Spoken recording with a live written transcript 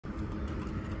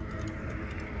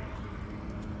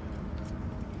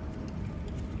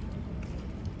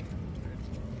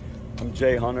I'm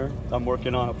Jay Hunter. I'm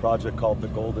working on a project called the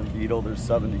Golden Beetle. There's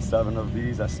 77 of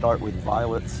these. I start with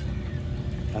violets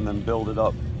and then build it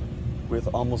up with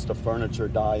almost a furniture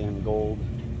dye in gold.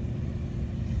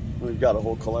 We've got a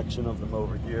whole collection of them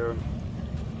over here.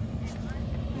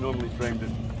 Normally framed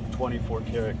in 24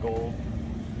 karat gold.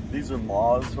 These are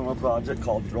moths from a project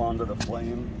called Drawn to the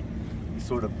Flame. They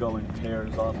sort of go in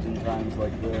pairs oftentimes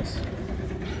like this.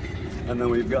 And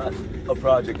then we've got a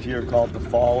project here called the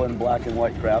Fallen black and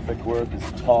white graphic work.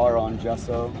 It's tar on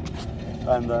gesso.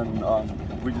 And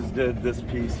then we just did this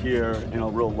piece here in a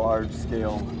real large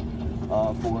scale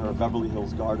for Beverly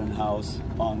Hills Garden House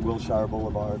on Wilshire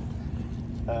Boulevard.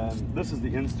 And this is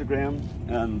the Instagram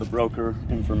and the broker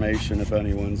information if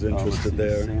anyone's interested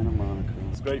there. Santa Monica.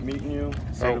 It's great meeting you.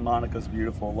 Santa Monica's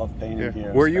beautiful. Love painting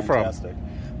here. Where are you fantastic.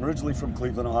 I'm originally from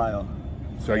Cleveland, Ohio.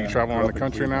 So are you traveling around the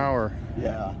country now, or?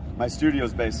 Yeah, my studio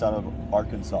is based out of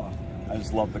Arkansas. I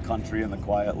just love the country and the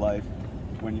quiet life.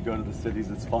 When you go to the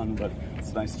cities, it's fun, but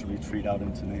it's nice to retreat out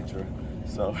into nature.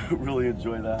 So really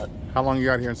enjoy that. How long you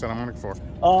got here in Santa Monica for?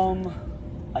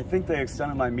 I think they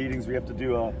extended my meetings. We have to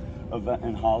do a event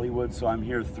in Hollywood, so I'm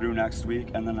here through next week,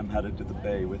 and then I'm headed to the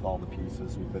Bay with all the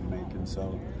pieces we've been making.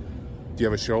 So, do you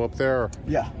have a show up there? Or?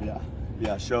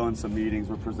 Yeah, show and some meetings.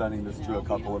 We're presenting this to a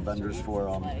couple of vendors for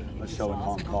a show in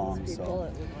Hong Kong.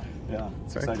 So, yeah,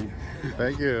 it's exciting.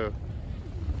 Thank you.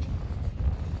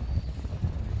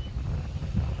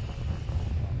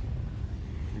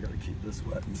 You gotta keep this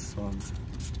wet in the sun.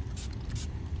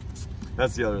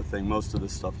 That's the other thing. Most of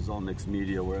this stuff is all mixed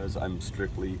media, whereas I'm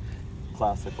strictly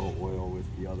classical oil with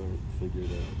the other figure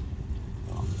there.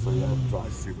 So yeah, it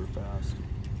dries super fast.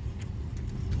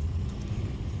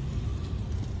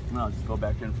 And I'll just go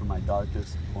back in for my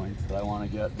darkest points that I want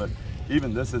to get, but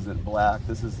even this isn't black.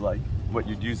 This is like what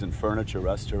you'd use in furniture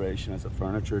restoration as a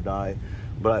furniture dye,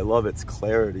 but I love its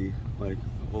clarity. Like,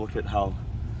 look at how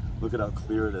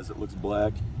clear it is. It looks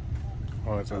black.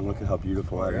 Oh, that's and look at how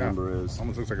beautiful that amber is.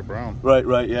 Almost looks like a brown.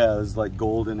 Right, yeah. It's like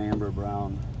golden amber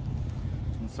brown.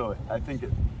 And so I think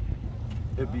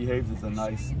it behaves as a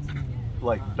nice,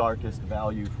 like, darkest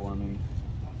value for me.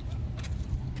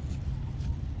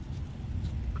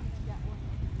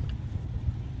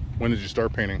 When did you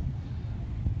start painting?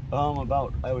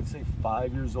 About, I would say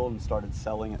 5 years old, and started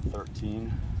selling at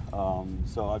 13.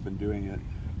 So I've been doing it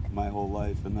my whole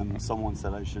life. And then someone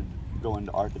said I should go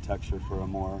into architecture for a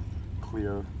more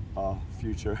clear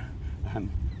future. And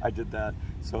I did that.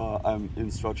 So I'm in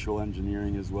structural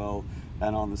engineering as well.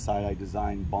 And on the side, I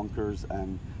design bunkers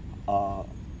and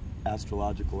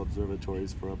astrological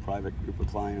observatories for a private group of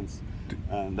clients.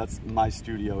 And that's my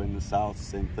studio in the South.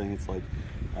 Same thing. It's like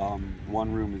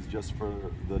one room is just for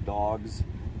the dogs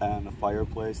and a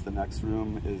fireplace. The next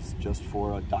room is just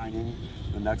for dining.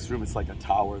 The next room is like a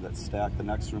tower that's stacked. The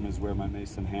next room is where my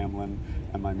Mason Hamlin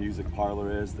and my music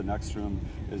parlor is. The next room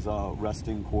is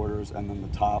resting quarters, and then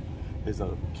the top is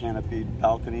a canopied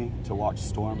balcony to watch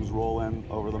storms roll in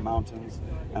over the mountains,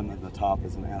 and then the top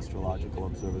is an astrological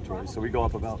observatory. So we go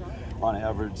up about, on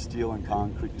average, steel and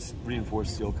concrete,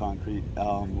 reinforced steel concrete,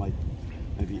 like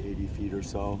maybe 80 feet or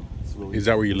so. It's really, is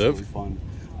that where you live? Really fun.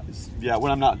 Yeah,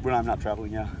 when I'm not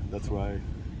traveling, yeah, that's where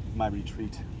my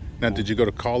retreat. Now, did you go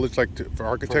to college for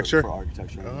architecture? For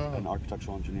architecture and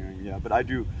architectural engineering, yeah. But I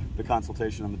do the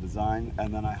consultation on the design,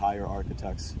 and then I hire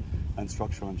architects and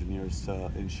structural engineers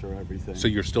to ensure everything. So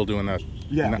you're still doing that?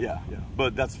 Yeah.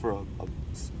 But that's for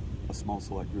a small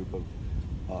select group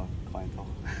of clientele.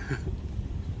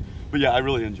 But yeah, I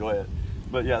really enjoy it.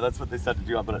 But yeah, that's what they said to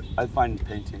do. But I find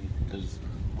painting is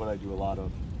what I do a lot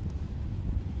of.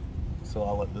 So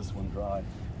I'll let this one dry.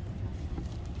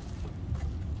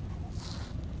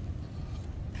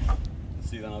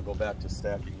 See, then I'll go back to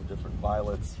stacking the different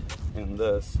violets in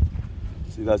this.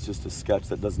 See, that's just a sketch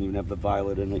that doesn't even have the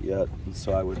violet in it yet. And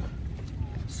so I would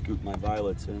scoop my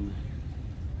violets in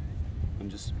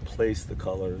and just place the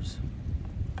colors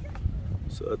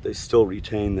so that they still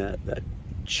retain that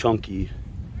chunky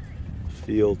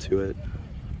feel to it.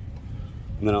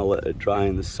 And then I'll let it dry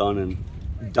in the sun and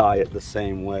dye it the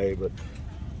same way, but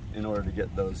in order to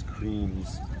get those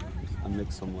creams, I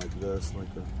mix them like this,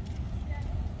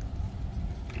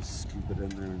 just scoop it in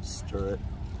there and stir it.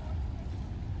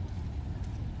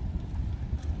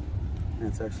 And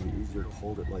it's actually easier to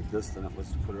hold it like this than it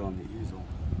was to put it on the easel.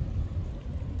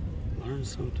 Learn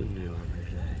something new every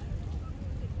day.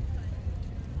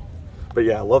 But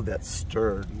yeah, I love that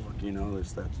stirred look, you know,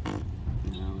 there's that,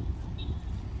 you know.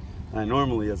 And I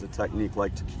normally, as a technique,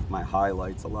 like to keep my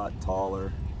highlights a lot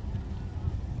taller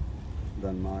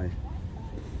than my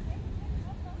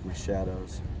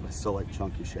shadows. I still like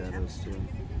chunky shadows too.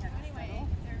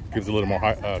 Gives a little more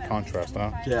contrast,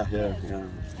 huh? Yeah.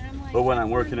 But when I'm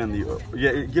working in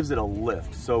it gives it a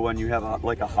lift. So when you have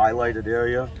like a highlighted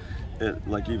area,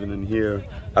 like even in here,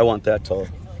 I want that to,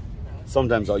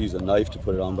 sometimes I'll use a knife to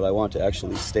put it on, but I want it to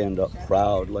actually stand up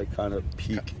proud, like kind of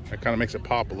peak. It kind of makes it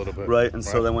pop a little bit. Right, and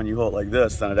so then when you hold it like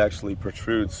this, then it actually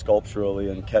protrudes sculpturally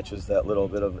and catches that little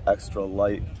bit of extra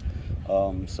light.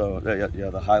 So yeah,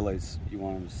 the highlights, you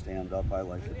want them to stand up. I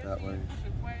like it that way.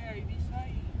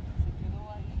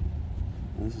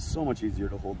 And this is so much easier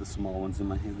to hold the small ones in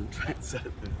my hand and try and set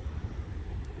it there.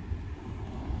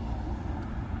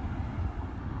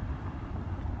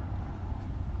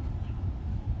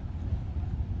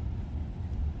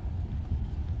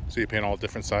 So you paint all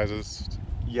different sizes?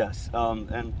 Yes,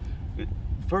 and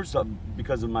first up,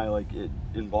 because of my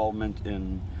involvement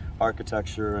in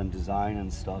architecture and design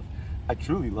and stuff, I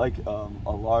truly like a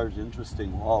large,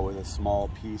 interesting wall with a small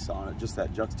piece on it. Just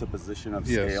that juxtaposition of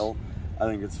scale, I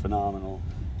think it's phenomenal.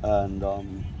 And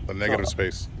the negative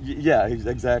space. Yeah,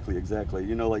 exactly.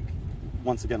 You know, like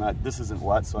once again, this isn't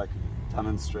wet, so I can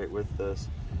demonstrate with this.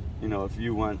 You know, if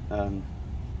you went and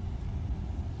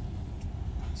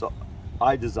so.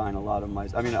 I design a lot of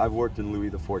I've worked in Louis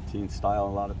XIV style, a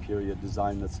lot of period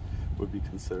design that would be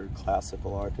considered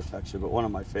classical architecture, but one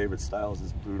of my favorite styles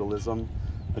is brutalism.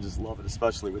 I just love it,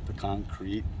 especially with the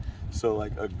concrete. So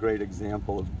like a great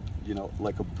example of, you know,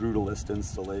 like a brutalist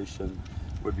installation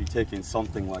would be taking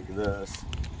something like this,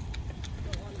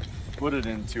 put it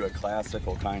into a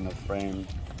classical kind of frame,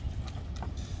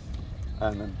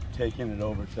 and then taking it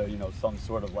over to, you know, some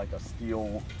sort of like a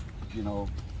steel, you know,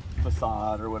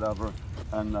 facade or whatever,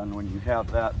 and then when you have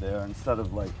that there, instead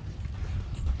of like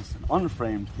just an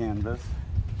unframed canvas,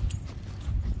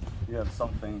 you have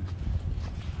something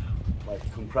like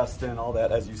compressed in, all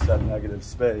that, as you said, negative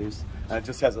space, and it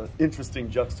just has an interesting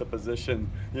juxtaposition,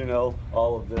 you know,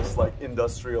 all of this like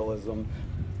industrialism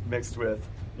mixed with,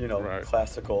 you know,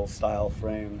 classical style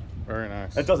frame. Very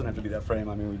nice. It doesn't have to be that frame.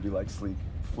 I mean, we do like sleek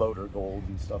floater gold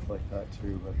and stuff like that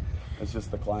too, but it's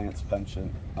just the client's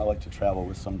penchant. I like to travel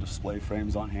with some display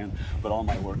frames on hand, but all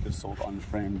my work is sold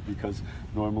unframed because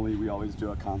normally we always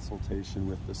do a consultation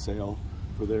with the sale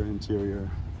for their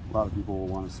interior. A lot of people will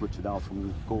want to switch it out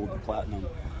from gold to platinum.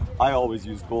 I always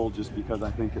use gold just because I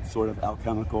think it's sort of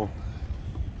alchemical.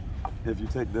 If you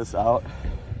take this out,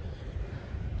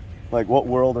 like what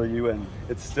world are you in?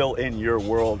 It's still in your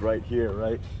world right here,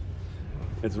 right?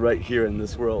 It's right here in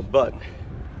this world, but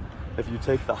if you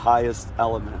take the highest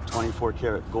element, 24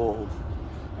 karat gold,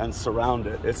 and surround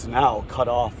it, it's now cut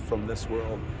off from this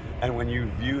world. And when you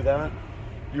view that,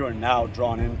 you are now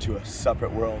drawn into a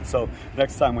separate world. So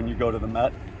next time when you go to the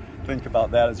Met, think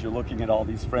about that as you're looking at all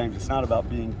these frames. It's not about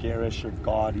being garish or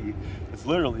gaudy. It's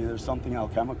literally, there's something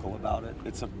alchemical about it.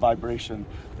 It's a vibration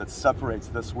that separates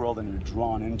this world and you're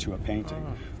drawn into a painting.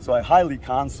 So I highly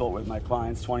consult with my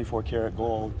clients, 24 karat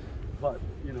gold, but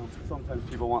you know, sometimes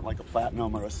people want like a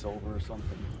platinum or a silver or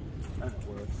something, and it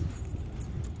works.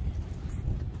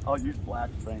 I'll use black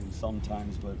frames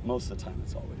sometimes, but most of the time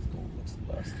it's always gold looks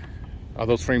the best. Are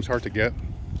those frames hard to get?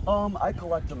 I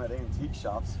collect them at antique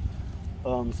shops.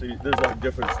 There's like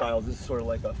different styles. This is sort of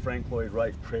like a Frank Lloyd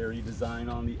Wright prairie design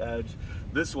on the edge.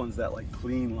 This one's that like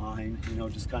clean line, you know,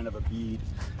 just kind of a bead.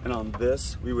 And on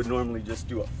this, we would normally just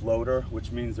do a floater,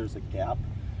 which means there's a gap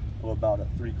of about a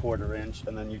 3/4 inch,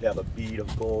 and then you'd have a bead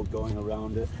of gold going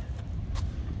around it.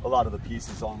 A lot of the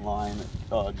pieces online,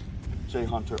 J.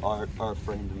 Hunter art, are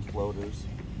framed in floaters,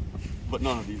 but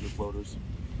none of these are floaters.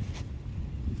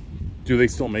 Do they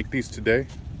still make these today?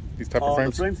 These type of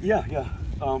frames? The frames? Yeah.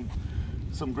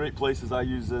 Some great places I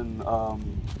use in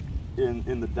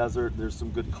the desert. There's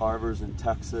some good carvers in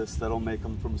Texas that'll make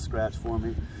them from scratch for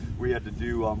me. We had to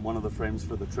do one of the frames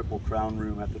for the Triple Crown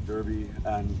room at the Derby,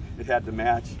 and it had to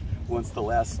match. Once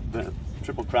the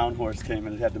Triple Crown horse came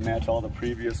in, it had to match all the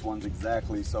previous ones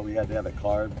exactly, so we had to have it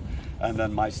carved. And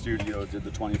then my studio did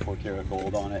the 24 karat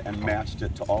gold on it and matched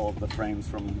it to all of the frames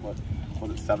from, what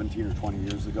was it, 17 or 20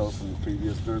 years ago from the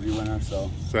previous Derby winner.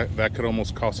 So that could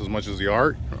almost cost as much as the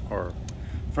art, or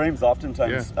frames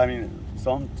oftentimes. Yeah. I mean,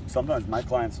 sometimes my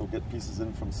clients will get pieces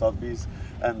in from Sotheby's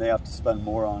and they have to spend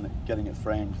more on it, getting it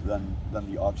framed than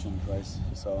the auction price.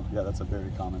 So yeah, that's a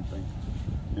very common thing.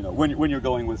 You know, when you're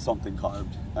going with something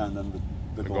carved, and then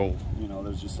the gold, you know,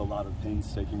 there's just a lot of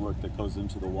painstaking work that goes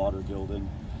into the water gilding.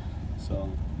 So,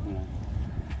 you know,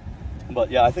 but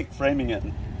yeah, I think framing it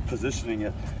and positioning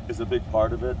it is a big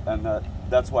part of it, and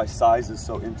that's why size is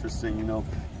so interesting. You know,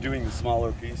 doing the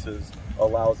smaller pieces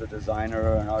allows a designer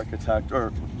or an architect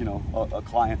or, you know, a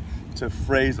client to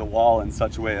phrase a wall in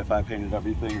such a way, if I painted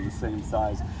everything in the same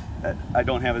size, I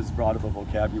don't have as broad of a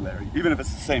vocabulary, even if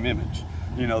it's the same image.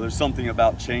 You know, there's something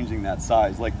about changing that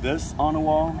size. Like this on a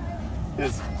wall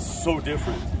is so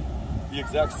different. The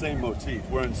exact same motif.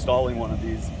 We're installing one of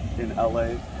these in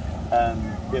LA,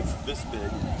 and it's this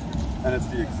big, and it's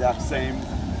the exact same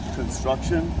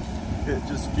construction. It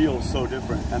just feels so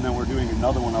different. And then we're doing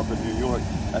another one up in New York,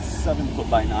 a 7 foot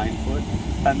by 9 foot,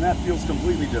 and that feels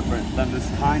completely different than this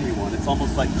tiny one. It's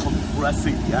almost like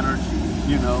compressing the energy,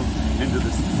 you know, into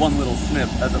this one little snip,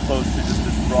 as opposed to just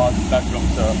this broad spectrum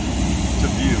to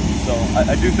view. So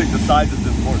I do think the size is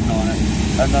important on it,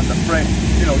 and then the frame,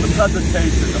 you know, the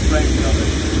presentation, the framing of it.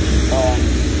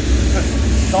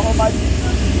 Some of my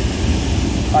pieces,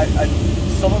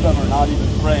 some of them are not even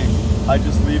framed. I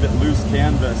just leave it loose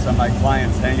canvas, and my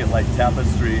clients hang it like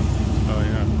tapestry. Oh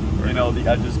yeah. You know, the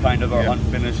edges kind of are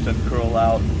unfinished and curl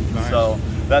out. Nice. So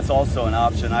that's also an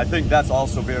option. I think that's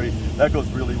also that goes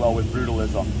really well with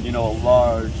brutalism. You know, a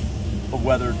large,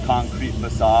 weathered concrete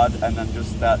facade, and then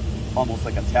just that almost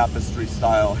like a tapestry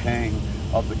style hang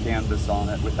of the canvas on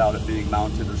it without it being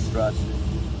mounted or stretched.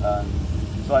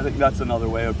 So I think that's another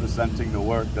way of presenting the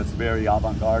work that's very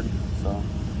avant-garde. So.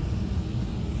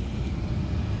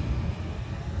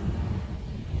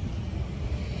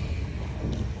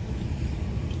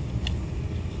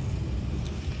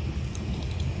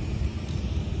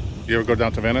 You ever go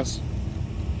down to Venice?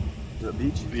 The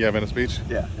beach? Yeah, Venice Beach.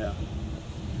 Yeah.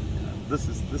 This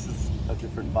is a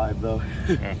different vibe though.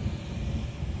 Yeah.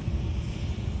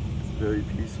 It's very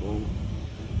peaceful.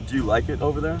 Do you like it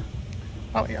over there?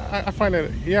 Oh yeah, I find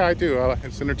it. Yeah, I do.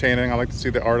 It's entertaining. I like to see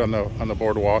the art on the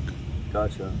boardwalk.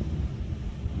 Gotcha.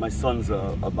 My son's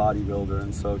a bodybuilder,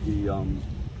 and so he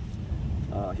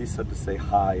said to say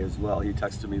hi as well. He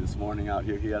texted me this morning out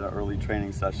here. He had an early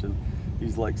training session.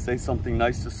 He's like, say something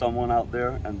nice to someone out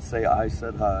there and say I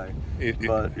said hi.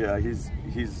 But yeah, he's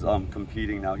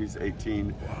competing now. He's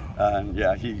 18, and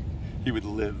yeah, he would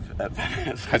live at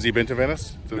Venice. Has he been to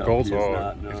Venice? To the No, Gold? he has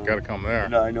not, no. He's got to come there.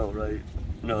 No, I know, right?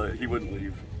 No, he wouldn't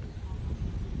leave.